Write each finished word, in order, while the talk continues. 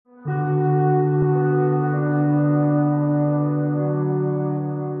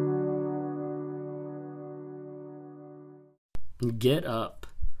get up,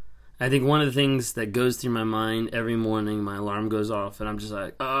 I think one of the things that goes through my mind every morning, my alarm goes off and I'm just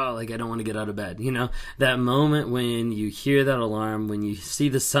like, oh, like I don't want to get out of bed. You know, that moment when you hear that alarm, when you see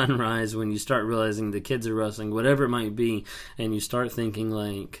the sunrise, when you start realizing the kids are rustling, whatever it might be, and you start thinking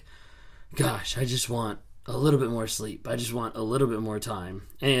like, gosh, I just want a little bit more sleep. I just want a little bit more time.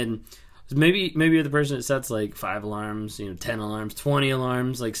 And maybe you're the person that sets like 5 alarms, 10 alarms, 20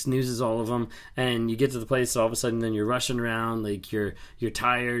 alarms, like snoozes all of them, and you get to the place, all of a sudden then you're rushing around, like you're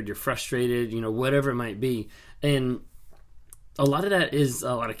tired, you're frustrated, whatever it might be. And a lot of that is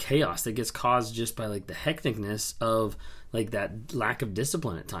a lot of chaos that gets caused just by like the hecticness of like that lack of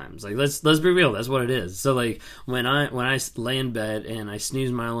discipline at times. Like let's be real, that's what it is. So like when I lay in bed and I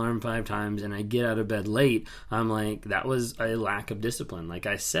snooze my alarm 5 times and I get out of bed late, I'm like, that was a lack of discipline. Like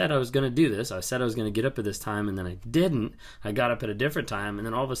I said I was going to do this. I said I was going to get up at this time, and then I didn't. I got up at a different time, and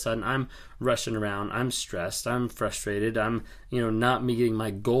then all of a sudden I'm rushing around. I'm stressed. I'm frustrated. I'm, not meeting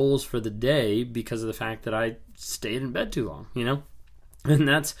my goals for the day because of the fact that I stayed in bed too long, And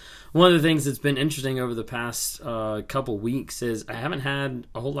that's one of the things that's been interesting over the past couple weeks is I haven't had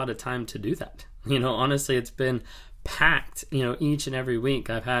a whole lot of time to do that. Honestly, it's been packed, each and every week.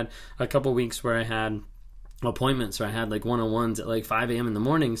 I've had a couple weeks where I had appointments, or I had like one-on-ones at like 5 a.m. in the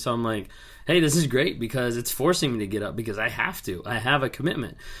morning. So I'm like, hey, this is great because it's forcing me to get up because I have to. I have a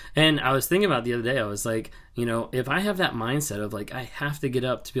commitment. And I was thinking about the other day, I was like, if I have that mindset of like, I have to get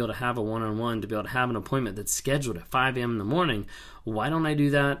up to be able to have a one-on-one, to be able to have an appointment that's scheduled at 5 a.m. in the morning, why don't I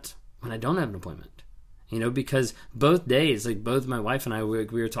do that when I don't have an appointment? Because both days, like both my wife and I, we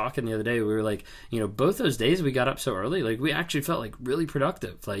were talking the other day, we were like, both those days we got up so early, like we actually felt like really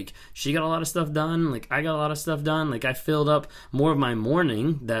productive. Like she got a lot of stuff done, like I got a lot of stuff done, like I filled up more of my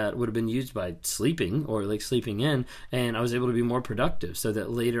morning that would have been used by sleeping or like sleeping in, and I was able to be more productive so that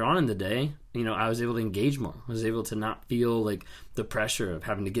later on in the day, I was able to engage more. I was able to not feel like the pressure of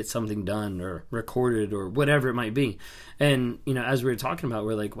having to get something done or recorded or whatever it might be. And, as we were talking about,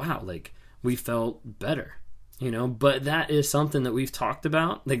 we're like, wow, like we felt better, but that is something that we've talked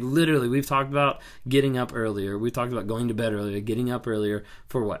about. Like literally we've talked about getting up earlier. We talked about going to bed earlier, getting up earlier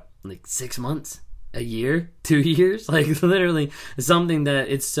for what? Like 6 months, a year, 2 years, like literally something that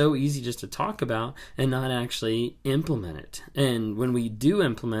it's so easy just to talk about and not actually implement it. And when we do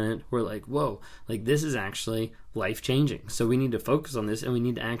implement it, we're like, whoa, like this is actually life-changing. So we need to focus on this, and we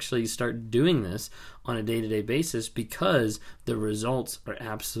need to actually start doing this on a day-to-day basis because the results are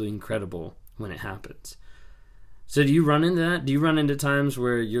absolutely incredible when it happens. So do you run into that? Do you run into times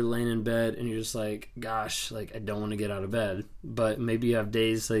where you're laying in bed and you're just like, gosh, like I don't want to get out of bed, but maybe you have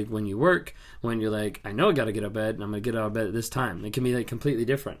days like when you work, when you're like, I know I got to get out of bed and I'm going to get out of bed at this time. It can be like completely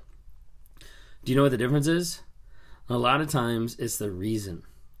different. Do you know what the difference is? A lot of times it's the reason.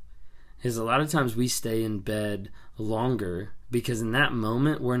 Is a lot of times we stay in bed longer because in that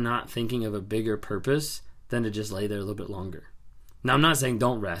moment we're not thinking of a bigger purpose than to just lay there a little bit longer. Now, I'm not saying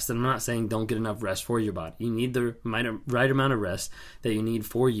don't rest, and I'm not saying don't get enough rest for your body. You need the right amount of rest that you need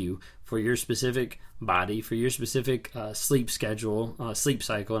for you, for your specific body, for your specific sleep schedule, sleep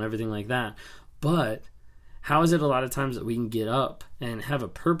cycle, and everything like that. But how is it a lot of times that we can get up and have a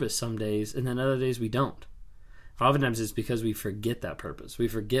purpose some days, and then other days we don't? Oftentimes it's because we forget that purpose. We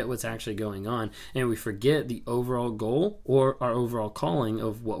forget what's actually going on, and we forget the overall goal or our overall calling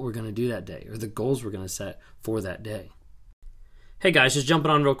of what we're going to do that day or the goals we're going to set for that day. Hey guys, just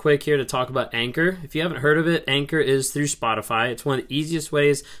jumping on real quick here to talk about Anchor. If you haven't heard of it, Anchor is through Spotify. It's one of the easiest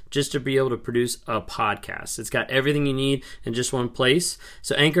ways just to be able to produce a podcast. It's got everything you need in just one place.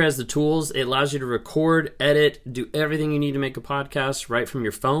 So Anchor has the tools. It allows you to record, edit, do everything you need to make a podcast right from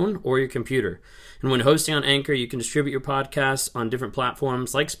your phone or your computer. And when hosting on Anchor, you can distribute your podcasts on different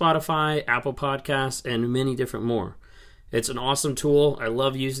platforms like Spotify, Apple Podcasts, and many different more. It's an awesome tool. I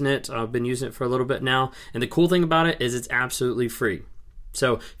love using it. I've been using it for a little bit now. And the cool thing about it is it's absolutely free.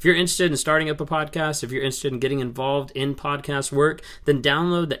 So if you're interested in starting up a podcast, if you're interested in getting involved in podcast work, then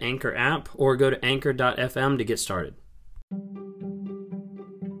download the Anchor app or go to anchor.fm to get started.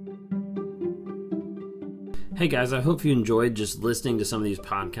 Hey guys, I hope you enjoyed just listening to some of these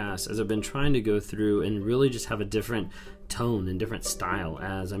podcasts as I've been trying to go through and really just have a different tone and different style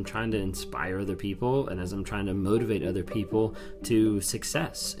as I'm trying to inspire other people and as I'm trying to motivate other people to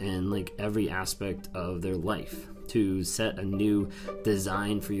success in like every aspect of their life, to set a new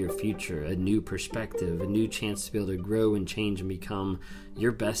design for your future, a new perspective, a new chance to be able to grow and change and become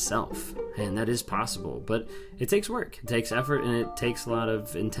your best self. And that is possible, but it takes work, it takes effort, and it takes a lot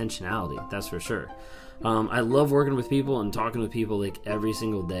of intentionality, that's for sure. I love working with people and talking with people like every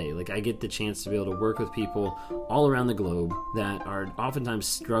single day. Like I get the chance to be able to work with people all around the globe that are oftentimes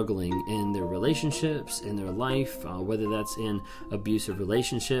struggling in their relationships, in their life, whether that's in abusive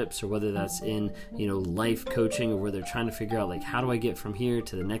relationships or whether that's in, life coaching, or where they're trying to figure out like, how do I get from here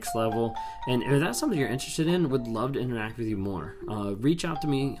to the next level? And if that's something you're interested in, would love to interact with you more. Reach out to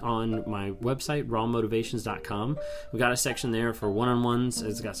me on my website, rawmotivations.com. We got a section there for one-on-ones.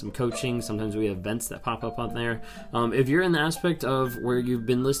 It's got some coaching. Sometimes we have events that pop up on there. If you're in the aspect of where you've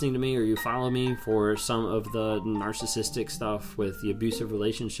been listening to me or you follow me for some of the narcissistic stuff with the abusive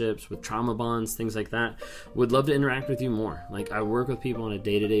relationships, with trauma bonds, things like that, would love to interact with you more. Like I work with people on a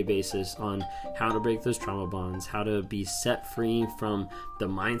day-to-day basis on how to break those trauma bonds, how to be set free from the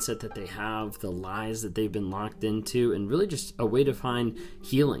mindset that they have, the lies that they've been locked into, and really just a way to find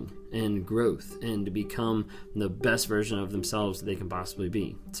healing and growth and to become the best version of themselves that they can possibly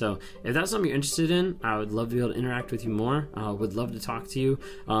be. So if that's something you're interested in, I would love to be able to interact with you more. Would love to talk to you.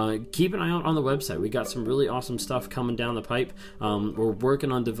 Keep an eye out on the website. We got some really awesome stuff coming down the pipe. We're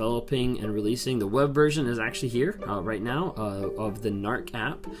working on developing and releasing. The web version is actually here right now of the NARC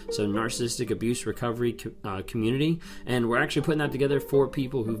app, so Narcissistic Abuse Recovery Community, and we're actually putting that together for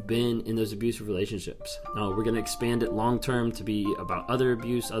people who've been in those abusive relationships. We're going to expand it long term to be about other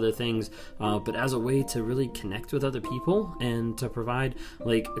abuse, other things, but as a way to really connect with other people and to provide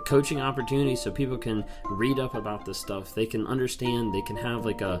like coaching opportunities so people can read up about this stuff. They can understand, they can have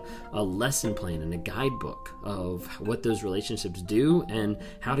like a lesson plan and a guidebook of what those relationships do and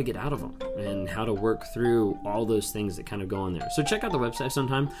how to get out of them and how to work through all those things that kind of go on there. So check out the website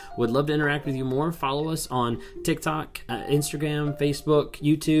sometime. Would love to interact with you more. Follow us on TikTok, Instagram, Facebook,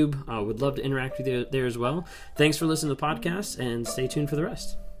 YouTube. Would love to interact with you there as well. Thanks for listening to the podcast, and stay tuned for the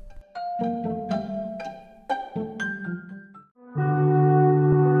rest.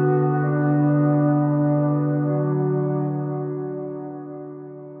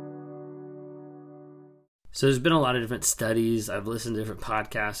 So there's been a lot of different studies. I've listened to different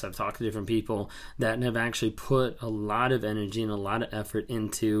podcasts. I've talked to different people that have actually put a lot of energy and a lot of effort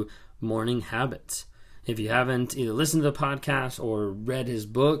into morning habits. If you haven't either listened to the podcast or read his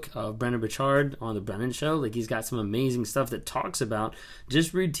book of Brendon Burchard on The Brennan Show, like he's got some amazing stuff that talks about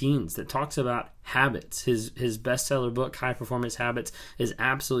just routines, that talks about habits. His bestseller book, High Performance Habits, is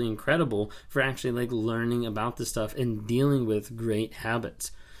absolutely incredible for actually like learning about this stuff and dealing with great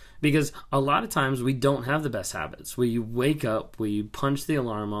habits. Because a lot of times we don't have the best habits. We wake up, we punch the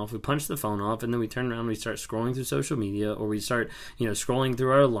alarm off, we punch the phone off, and then we turn around and we start scrolling through social media, or we start, scrolling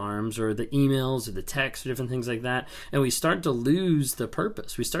through our alarms or the emails or the texts or different things like that. And we start to lose the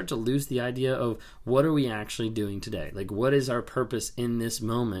purpose. We start to lose the idea of what are we actually doing today? Like, what is our purpose in this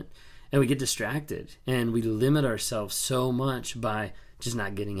moment? And we get distracted and we limit ourselves so much by just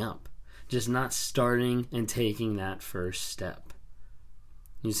not getting up, just not starting and taking that first step.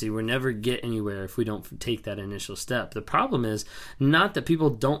 You see, we'll never get anywhere if we don't take that initial step. The problem is not that people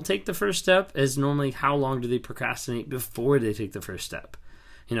don't take the first step, is normally how long do they procrastinate before they take the first step.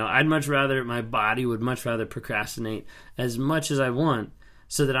 My body would much rather procrastinate as much as I want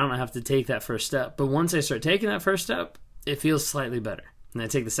so that I don't have to take that first step. But once I start taking that first step, it feels slightly better. And I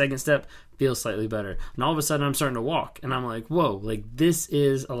take the second step, feels slightly better. And all of a sudden I'm starting to walk and I'm like, whoa, like this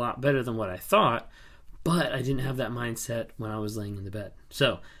is a lot better than what I thought. But I didn't have that mindset when I was laying in the bed.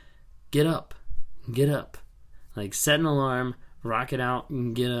 So get up. Like set an alarm, rock it out,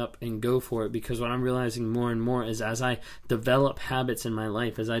 and get up and go for it. Because what I'm realizing more and more is as I develop habits in my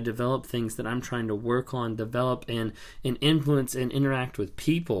life, as I develop things that I'm trying to work on, develop and influence and interact with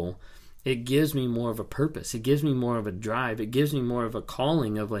people, it gives me more of a purpose. It gives me more of a drive. It gives me more of a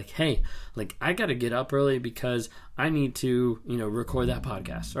calling of like, hey, like I got to get up early because I need to, record that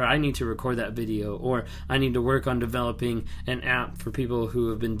podcast, or I need to record that video, or I need to work on developing an app for people who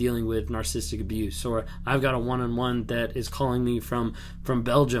have been dealing with narcissistic abuse, or I've got a one-on-one that is calling me from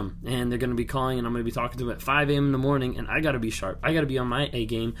Belgium, and they're going to be calling and I'm going to be talking to them at 5 a.m. in the morning, and I got to be sharp. I got to be on my A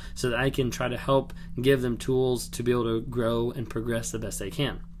game so that I can try to help give them tools to be able to grow and progress the best they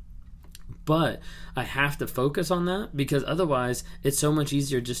can. But I have to focus on that because otherwise it's so much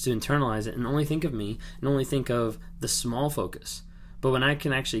easier just to internalize it and only think of me and only think of the small focus. But when I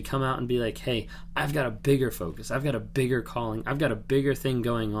can actually come out and be like, hey, I've got a bigger focus, I've got a bigger calling, I've got a bigger thing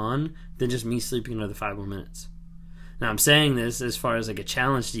going on than just me sleeping another 5 more minutes. Now, I'm saying this as far as like a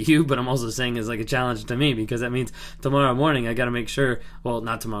challenge to you, but I'm also saying it's like a challenge to me because that means tomorrow morning I got to make sure, well,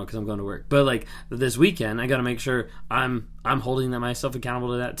 not tomorrow because I'm going to work, but like this weekend I got to make sure I'm holding myself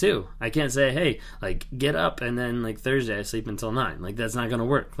accountable to that too. I can't say, hey, like get up and then like Thursday I sleep until 9. Like that's not going to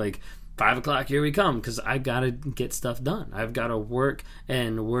work. Like 5 o'clock, here we come, because I've got to get stuff done. I've got to work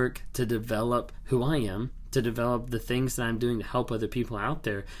to develop who I am, to develop the things that I'm doing to help other people out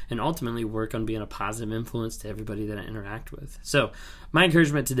there, and ultimately work on being a positive influence to everybody that I interact with. So my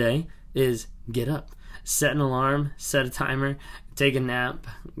encouragement today is get up. Set an alarm, set a timer, take a nap,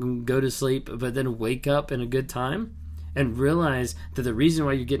 go to sleep, but then wake up in a good time and realize that the reason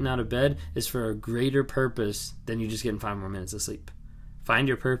why you're getting out of bed is for a greater purpose than you just getting 5 more minutes of sleep. Find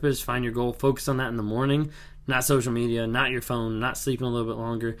your purpose, find your goal, focus on that in the morning, not social media, not your phone, not sleeping a little bit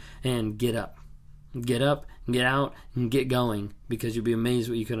longer, and get up. Get up, get out, and get going, because you'll be amazed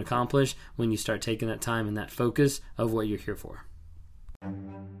what you can accomplish when you start taking that time and that focus of what you're here for.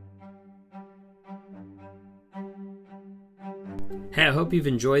 Hey, I hope you've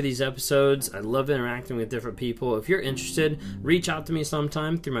enjoyed these episodes. I love interacting with different people. If you're interested, reach out to me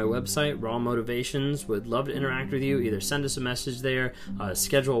sometime through my website, Raw Motivations. Would love to interact with you. Either send us a message there,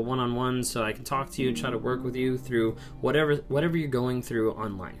 schedule a one-on-one so I can talk to you and try to work with you through whatever you're going through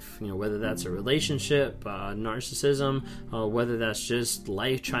on life. You know, whether that's a relationship, narcissism, whether that's just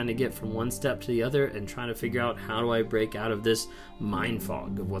life, trying to get from one step to the other and trying to figure out how do I break out of this mind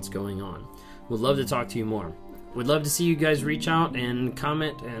fog of what's going on. Would love to talk to you more. Would love to see you guys reach out and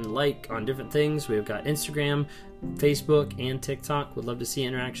comment and like on different things. We've got Instagram, Facebook, and TikTok. Would love to see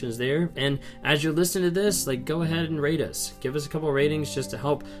interactions there. And as you're listening to this, go ahead and rate us. Give us a couple ratings just to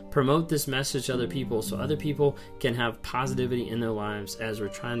help promote this message to other people so other people can have positivity in their lives as we're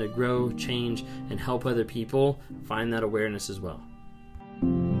trying to grow, change, and help other people find that awareness as well.